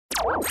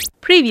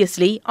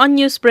Previously on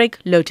Newsbreak,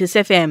 Lotus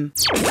FM.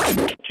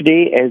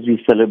 Today, as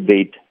we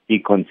celebrate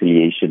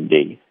Reconciliation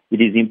Day,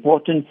 it is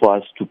important for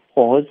us to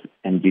pause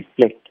and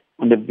reflect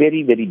on the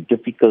very, very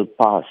difficult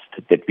past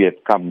that we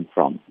have come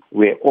from,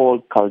 where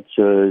all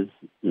cultures,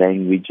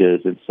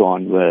 languages, and so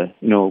on were,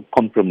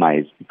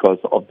 compromised because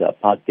of the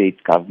apartheid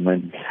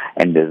government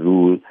and the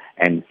rule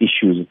and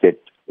issues that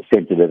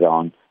centered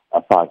around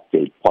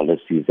apartheid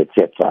policies,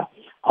 etc.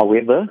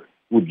 However,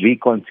 with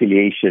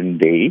Reconciliation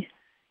Day,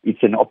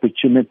 it's an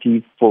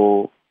opportunity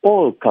for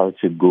all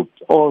culture groups,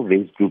 all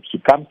race groups to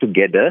come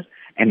together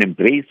and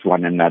embrace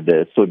one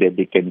another so that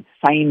they can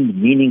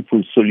find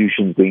meaningful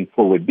solutions going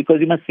forward. Because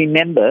you must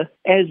remember,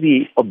 as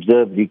we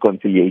observe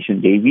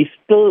Reconciliation Day, we're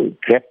still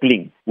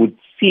grappling with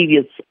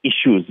serious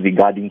issues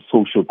regarding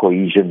social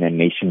cohesion and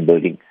nation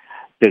building.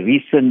 The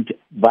recent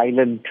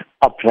violent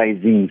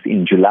uprisings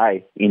in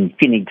July in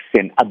Phoenix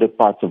and other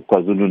parts of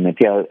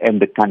KwaZulu-Natal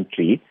and the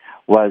country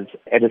was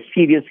at a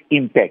serious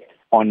impact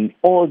on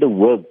all the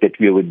work that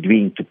we were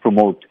doing to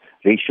promote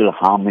racial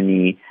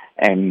harmony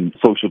and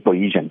social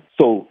cohesion.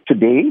 So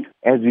today,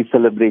 as we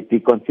celebrate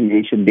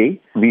Reconciliation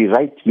Day, we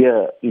right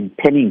here in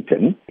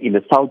Pennington, in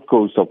the south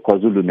coast of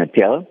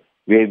KwaZulu-Natal,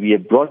 where we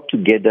have brought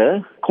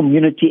together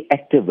community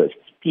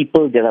activists,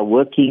 people that are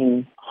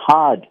working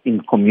hard in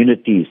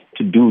communities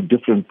to do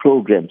different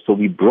programs. So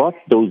we brought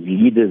those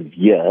leaders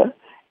here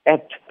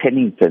at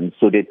Pennington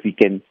so that we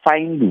can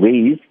find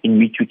ways in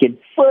which we can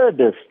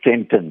further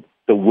strengthen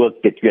the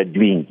work that we are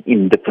doing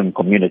in different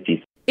communities.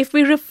 If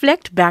we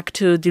reflect back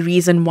to the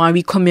reason why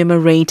we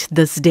commemorate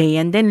this day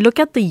and then look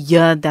at the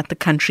year that the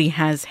country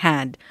has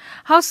had,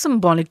 how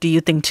symbolic do you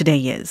think today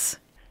is?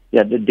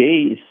 Yeah, the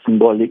day is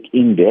symbolic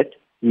in that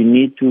we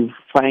need to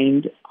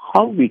find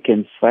how we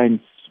can find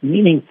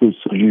meaningful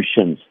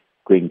solutions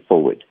going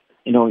forward.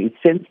 It's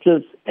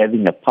senseless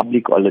having a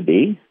public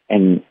holiday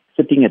and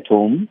sitting at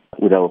home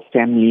with our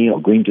family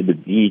or going to the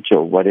beach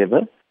or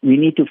whatever. We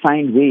need to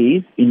find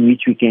ways in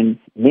which we can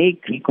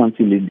make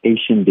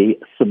Reconciliation Day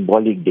a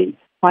symbolic day.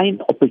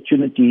 Find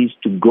opportunities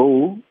to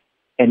go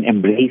and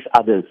embrace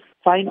others.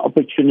 Find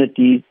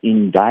opportunities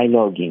in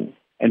dialoguing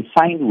and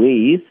find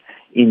ways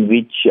in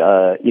which,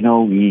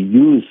 we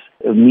use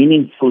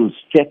meaningful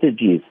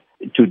strategies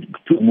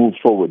to move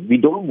forward. We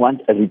don't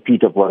want a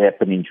repeat of what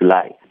happened in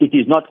July. It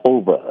is not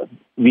over.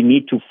 We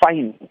need to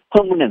find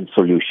permanent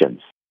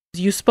solutions.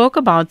 You spoke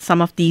about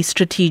some of the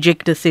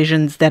strategic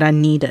decisions that are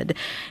needed.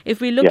 If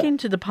we look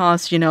into the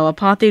past,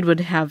 apartheid would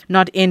have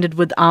not ended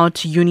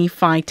without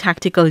unified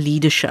tactical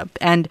leadership.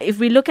 And if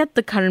we look at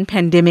the current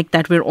pandemic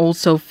that we're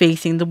also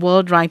facing, the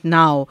world right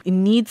now, it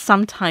needs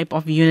some type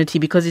of unity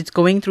because it's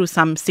going through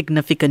some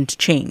significant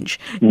change.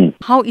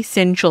 How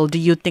essential do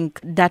you think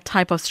that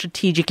type of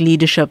strategic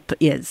leadership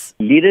is?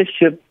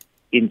 Leadership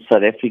in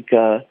South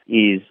Africa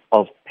is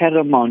of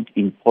paramount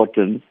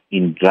importance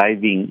in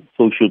driving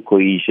social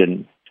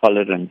cohesion,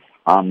 tolerance,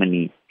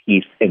 harmony,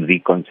 peace, and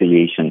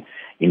reconciliation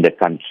in the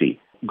country.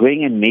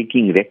 Going and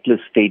making reckless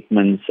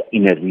statements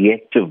in a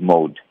reactive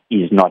mode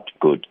is not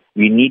good.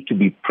 We need to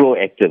be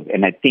proactive,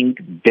 and I think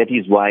that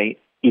is why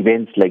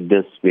events like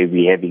this, where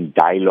we're having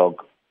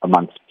dialogue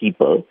amongst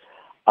people,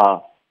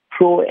 are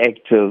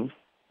proactive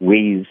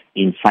ways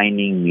in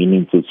finding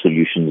meaningful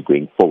solutions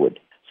going forward.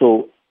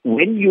 So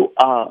when you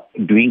are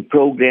doing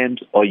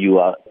programs or you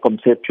are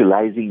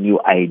conceptualizing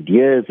new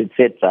ideas,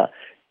 etc.,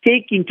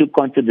 take into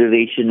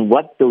consideration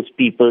what those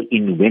people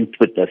in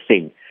Wentworth are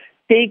saying.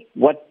 Take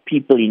what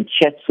people in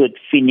Chatsworth,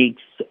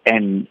 Phoenix,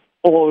 and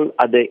all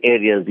other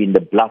areas in the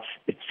Bluff,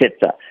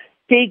 etc.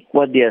 Take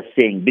what they are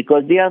saying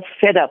because they are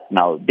fed up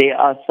now. They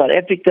are South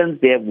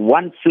Africans. They have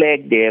one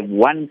flag. They have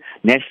one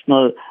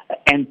national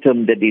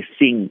anthem that they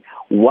sing.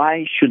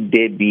 Why should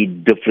there be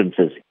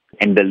differences?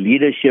 And the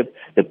leadership,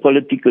 the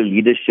political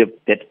leadership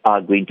that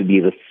are going to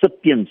be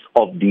recipients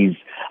of these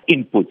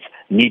inputs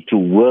need to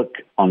work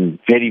on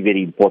very,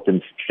 very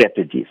important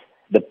strategies.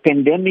 The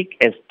pandemic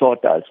has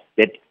taught us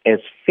that as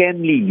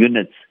family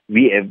units,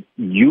 we have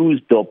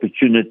used the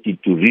opportunity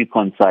to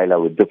reconcile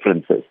our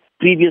differences.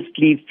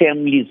 Previously,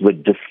 families were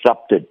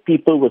disrupted.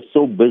 People were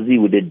so busy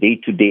with their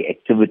day-to-day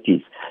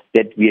activities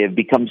that we have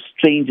become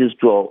strangers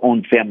to our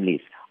own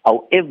families.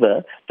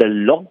 However, the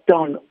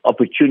lockdown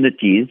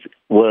opportunities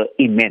were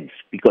immense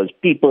because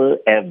people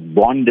have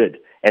bonded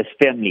as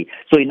family.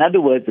 So in other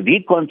words,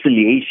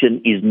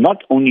 reconciliation is not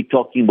only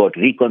talking about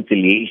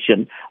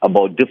reconciliation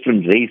about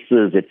different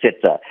races,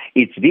 etc.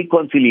 It's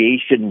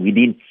reconciliation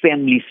within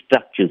family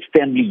structures,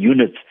 family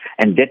units,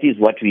 and that is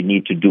what we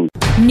need to do.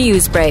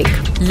 Newsbreak,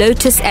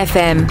 Lotus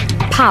FM,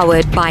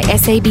 powered by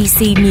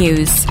SABC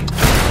News.